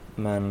fått då.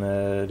 Men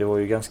det var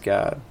ju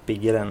ganska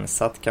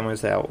begränsat, kan man ju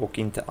säga. Och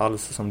inte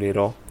alls som det är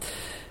idag.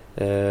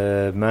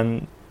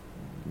 Men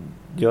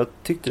jag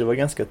tyckte det var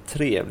ganska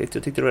trevligt.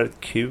 Jag tyckte det var rätt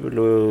kul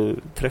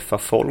att träffa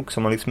folk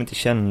som man liksom inte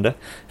kände.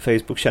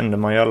 Facebook kände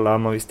man ju alla,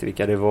 man visste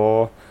vilka det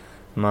var.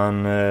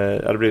 Man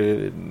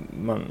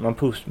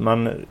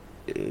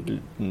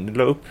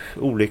la upp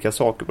olika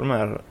saker på de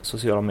här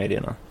sociala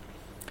medierna.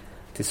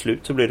 Till slut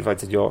så blev det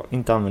faktiskt att jag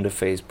inte använde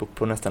Facebook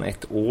på nästan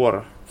ett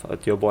år. För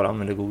att jag bara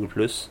använde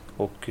Google+.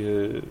 Och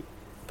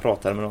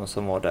pratade med de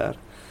som var där.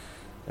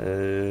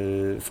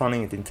 Fann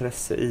inget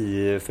intresse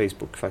i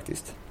Facebook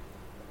faktiskt.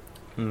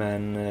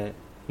 Men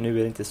nu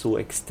är det inte så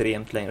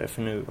extremt längre,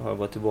 för nu har jag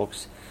gått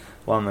tillbaks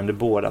och använder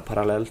båda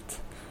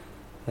parallellt.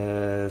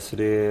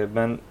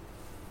 Men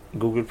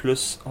Google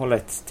Plus har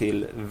lett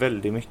till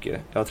väldigt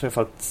mycket. Jag har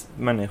träffat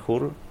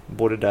människor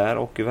både där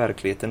och i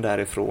verkligheten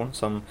därifrån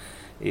som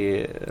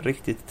är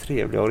riktigt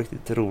trevliga och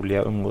riktigt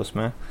roliga att umgås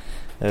med.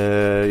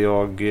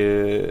 Jag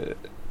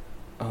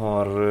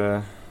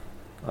har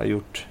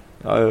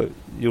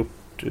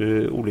gjort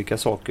olika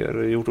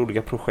saker, gjort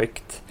olika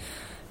projekt.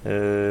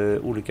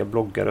 Olika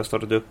bloggar har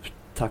startat upp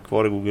tack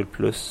vare Google+.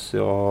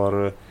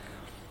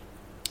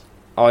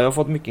 Jag har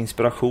fått mycket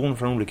inspiration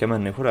från olika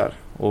människor där.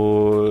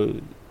 Och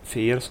för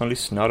er som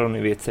lyssnar, och ni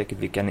vet säkert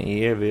vilka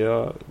ni är, vi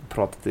har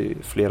pratat i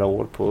flera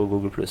år på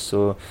Google+.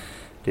 Så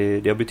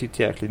det har betytt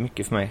jäkligt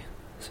mycket för mig.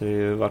 Så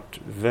det har varit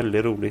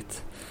väldigt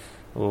roligt.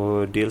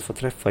 Och dels få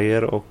träffa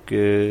er, och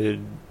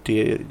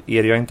er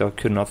jag inte har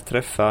kunnat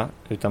träffa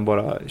utan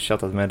bara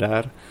chattat med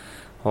där,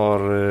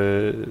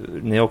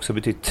 ni har också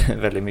betytt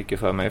väldigt mycket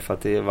för mig, för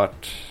att det har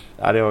varit,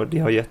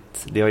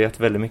 det har gett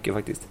väldigt mycket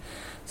faktiskt.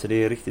 Så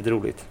det är riktigt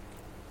roligt.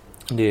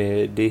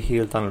 Det är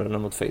helt annorlunda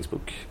mot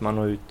Facebook.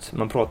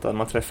 Man pratar,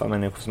 man träffar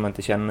människor som man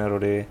inte känner, och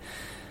det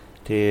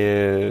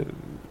är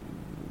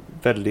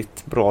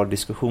väldigt bra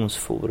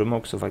diskussionsforum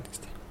också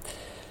faktiskt.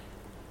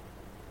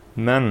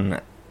 Men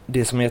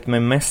det som gett mig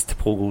mest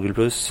på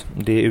Google+,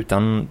 det är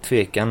utan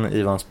tvekan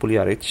Ivan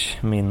Spoljaric,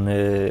 min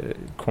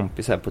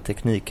kompis här på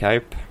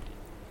Teknikhype.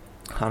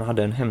 Han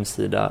hade en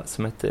hemsida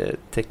som hette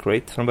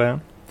TechRate från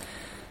början.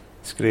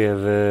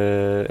 skrev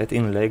ett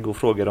inlägg och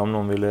frågade om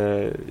någon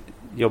ville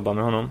jobba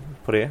med honom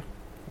på det.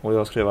 Och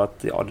jag skrev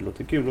att ja, det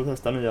låter kul att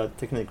testa nya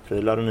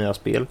teknikprylar och nya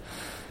spel.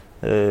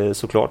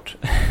 Såklart.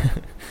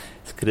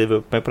 Skriv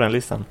upp mig på den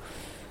listan.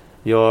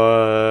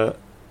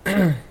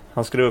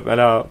 Han skrev upp,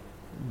 eller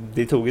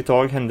det tog ett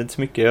tag, hände inte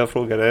så mycket. Jag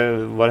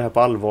frågade, var det här på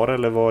allvar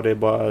eller var det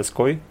bara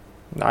skoj?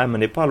 Nej, men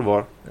det är på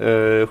allvar.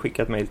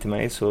 Skicka ett mejl till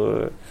mig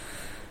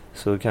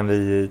så kan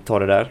vi ta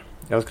det där.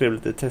 Jag skrev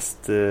lite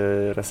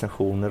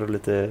testrecensioner och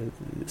lite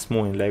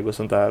småinlägg och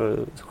sånt där.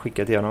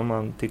 Skickat till honom,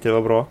 han tyckte det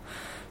var bra.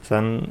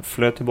 Sen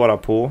flöt det bara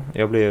på.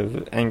 Jag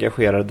blev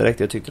engagerad direkt.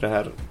 Jag tyckte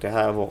det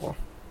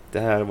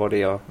här var det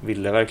jag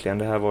ville verkligen.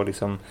 Det här var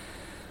liksom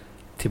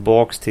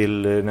tillbaks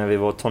till när vi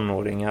var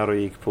tonåringar och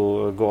gick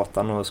på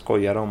gatan och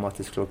skojade om att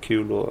det skulle vara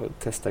kul att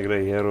testa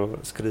grejer och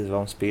skriva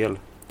om spel.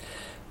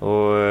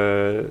 Och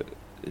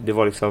det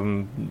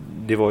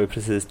var ju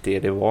precis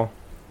det var.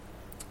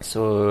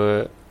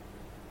 Så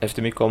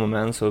efter mycket om och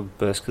men så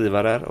började jag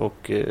skriva där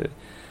och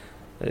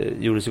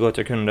gjorde så gott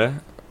jag kunde.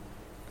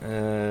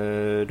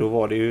 Då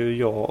var det ju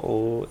jag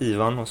och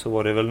Ivan och så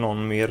var det väl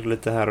någon mer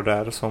lite här och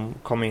där som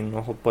kom in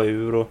och hoppade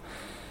ur och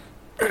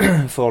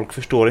folk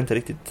förstår inte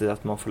riktigt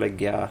att man får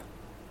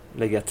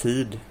lägga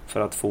tid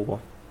för att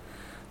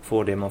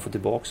få det man får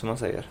tillbaka, som man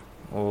säger.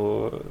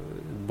 Och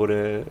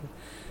både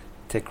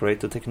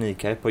TechRate och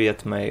Teknikhype har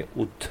gett mig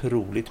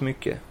otroligt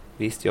mycket.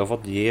 Visst, jag har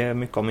fått ge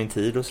mycket av min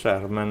tid och sådär,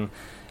 men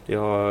det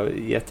har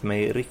gett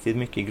mig riktigt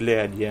mycket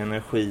glädje,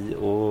 energi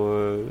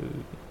och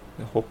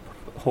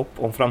hopp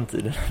om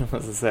framtiden,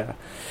 man ska säga.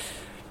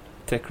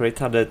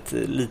 TechRate hade ett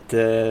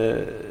lite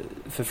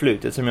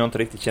förflutet som jag inte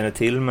riktigt känner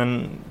till,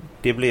 men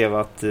det blev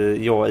att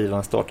jag och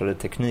Ivan startade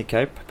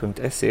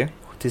Teknikhype.se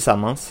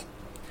tillsammans.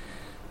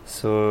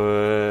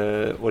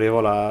 Och det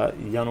var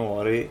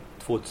januari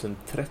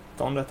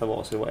 2013 detta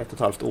var, så det var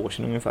 1,5 år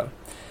sedan ungefär.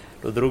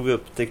 Då drog vi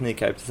upp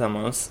Teknikhype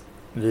tillsammans.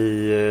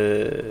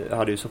 Vi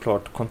hade ju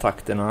såklart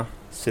kontakterna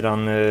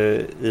sedan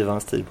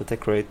Ivans tid på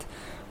TechRate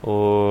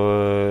och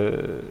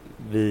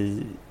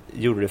vi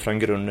gjorde det från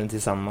grunden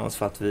tillsammans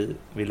för att vi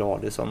ville ha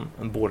det som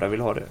båda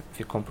vill ha det. Vi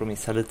fick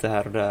kompromissa lite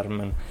här och där,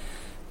 men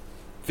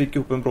fick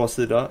upp en bra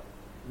sida.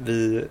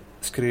 Vi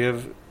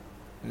skrev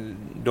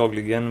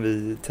dagligen,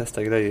 vi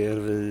testar grejer,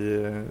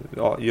 vi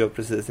gör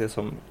precis det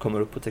som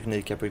kommer upp på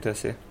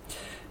teknika.se.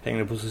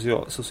 Hängde på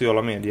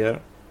sociala medier.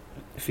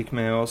 Fick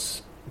med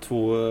oss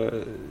 2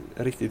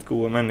 riktigt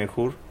goda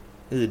människor,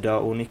 Ida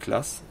och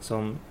Niklas,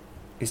 som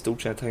i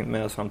stort sett hängt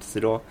med oss fram till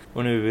idag.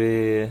 Och nu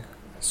i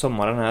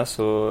sommaren här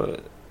så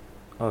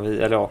har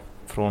vi,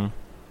 från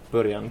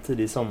början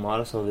tidig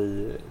sommar så har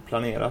vi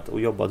planerat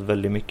och jobbat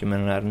väldigt mycket med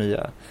den här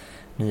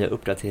nya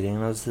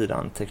uppdateringen av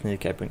sidan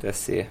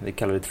teknika.se. Vi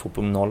kallar det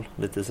 2.0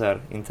 lite så här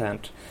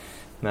internt.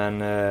 Men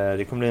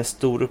det kommer bli en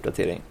stor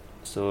uppdatering.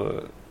 Så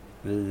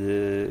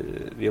vi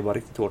jobbar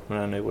riktigt hårt med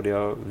den nu och det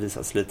har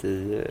visats lite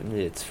i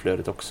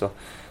nyhetsflödet också.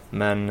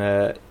 Men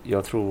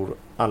jag tror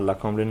alla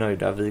kommer bli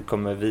nöjda.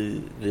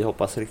 Vi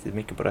hoppas riktigt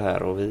mycket på det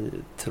här och vi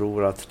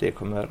tror att det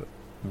kommer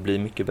bli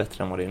mycket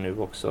bättre än vad det är nu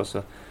också.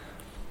 Så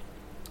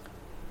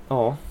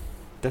ja,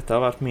 detta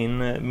har varit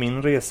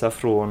min resa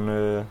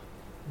från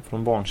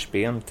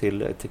barnsben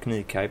till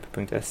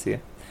teknikhype.se.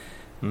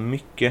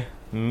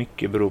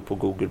 Mycket beror på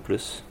Google+.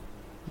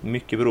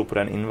 Mycket beror på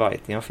den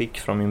inviten jag fick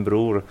från min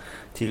bror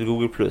till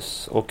Google+,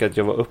 och att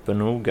jag var öppen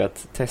nog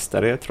att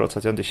testa det trots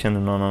att jag inte kände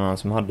någon annan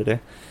som hade det.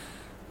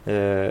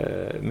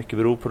 Mycket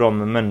beror på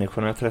de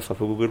människorna jag träffar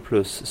på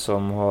Google+,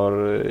 som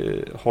har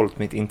hållit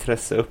mitt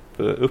intresse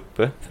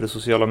uppe för det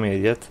sociala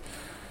mediet.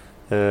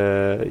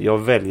 Jag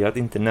väljer att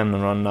inte nämna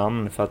några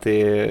namn för att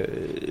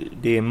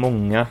det är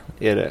många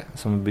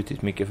som har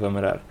betytt mycket för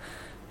mig där.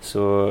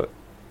 Så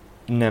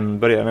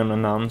börjar jag nämna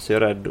namn så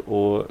är jag rädd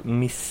att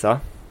missa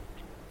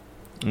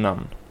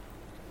namn.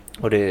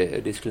 Och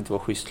det skulle inte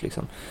vara schysst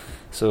liksom.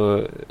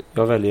 Så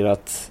jag väljer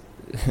att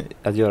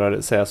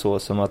säga så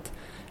som att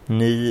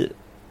ni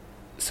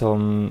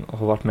som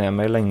har varit med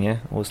mig länge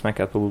och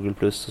snackat på Google+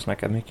 och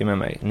snackat mycket med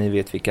mig, ni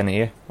vet vilka ni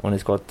är och ni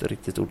ska ha ett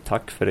riktigt stort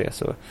tack för det.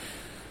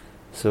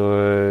 Så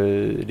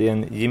det är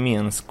en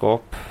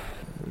gemenskap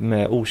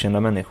med okända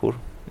människor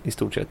i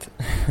stort sett.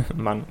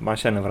 Man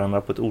känner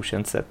varandra på ett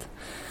okänt sätt.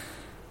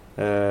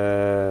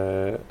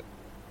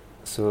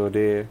 Så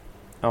det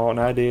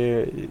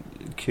är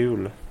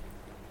kul.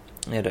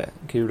 Är det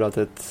kul att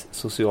ett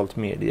socialt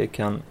medie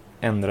kan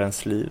ändra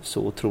ens liv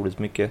så otroligt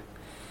mycket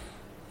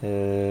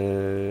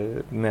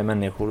med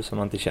människor som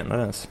man inte känner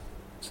ens.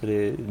 Så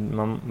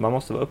man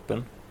måste vara öppen.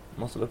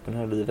 Man måste vara öppen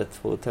här i livet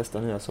för att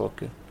testa nya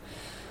saker.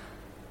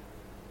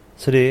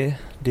 Så det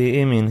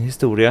är min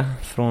historia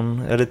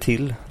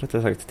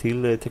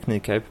till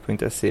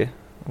teknikhype.se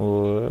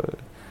och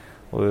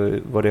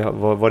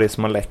vad det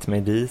som har lett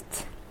mig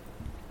dit.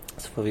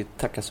 Så får vi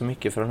tacka så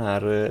mycket för den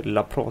här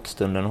lilla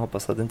pratstunden och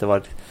hoppas att det inte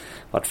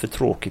varit för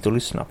tråkigt att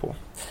lyssna på.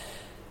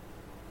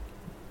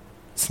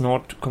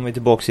 Snart kommer vi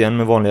tillbaka igen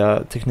med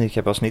vanliga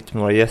teknikhype-avsnitt med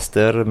några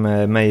gäster,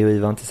 med mig och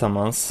Ivan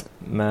tillsammans.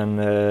 Men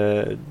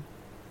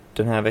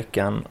den här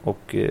veckan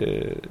och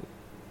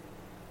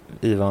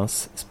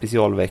Ivans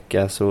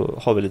specialvecka så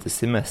har vi lite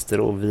semester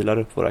och vilar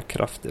upp våra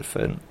krafter för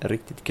en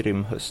riktigt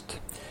grym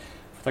höst.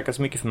 Tackar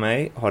så mycket för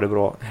mig. Ha det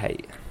bra. Hej.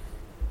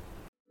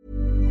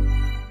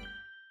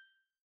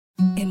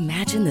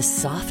 Imagine the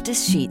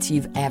softest sheets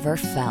you've ever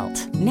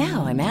felt.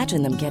 Now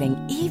imagine them getting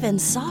even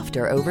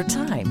softer over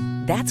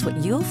time. That's what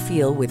you'll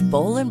feel with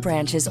Boll &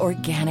 Branch's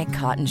organic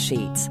cotton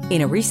sheets.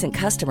 In a recent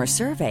customer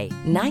survey,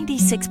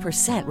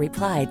 96%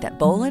 replied that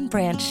Boll &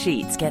 Branch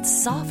sheets get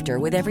softer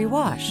with every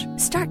wash.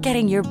 Start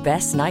getting your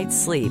best night's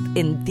sleep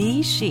in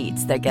these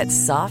sheets that get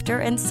softer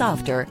and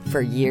softer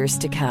for years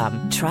to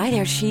come. Try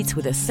their sheets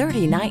with a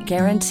 30-night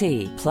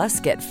guarantee.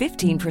 Plus, get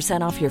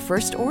 15% off your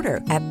first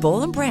order at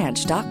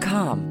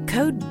bollandbranch.com.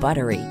 Code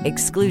BUTTERY.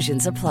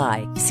 Exclusions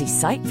apply. See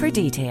site for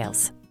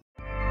details.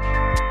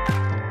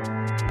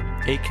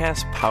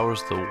 Acast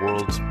powers the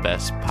world's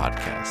best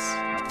podcasts.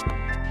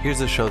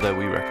 Here's a show that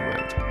we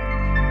recommend.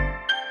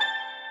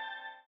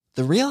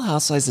 The Real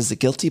Housewives is a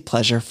guilty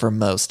pleasure for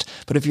most,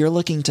 but if you're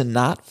looking to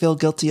not feel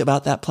guilty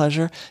about that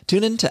pleasure,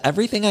 tune in to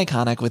Everything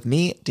Iconic with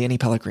me, Danny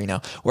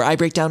Pellegrino, where I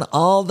break down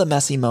all the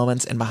messy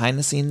moments and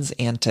behind-the-scenes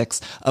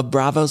antics of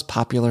Bravo's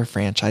popular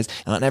franchise.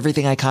 And on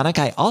Everything Iconic,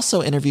 I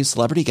also interview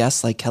celebrity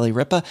guests like Kelly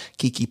Ripa,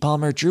 Keke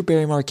Palmer, Drew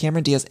Barrymore,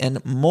 Cameron Diaz,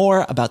 and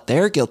more about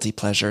their guilty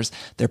pleasures,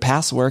 their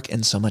past work,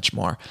 and so much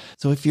more.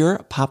 So if you're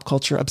pop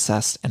culture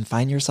obsessed and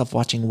find yourself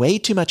watching way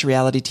too much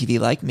reality TV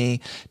like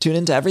me, tune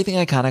in to Everything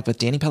Iconic with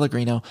Danny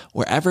Pellegrino,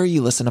 wherever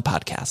you listen to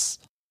podcasts.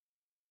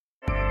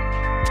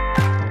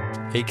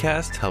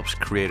 Acast helps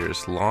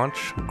creators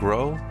launch,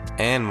 grow,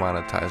 and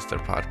monetize their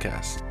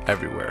podcasts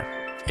everywhere.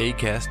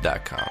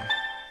 Acast.com.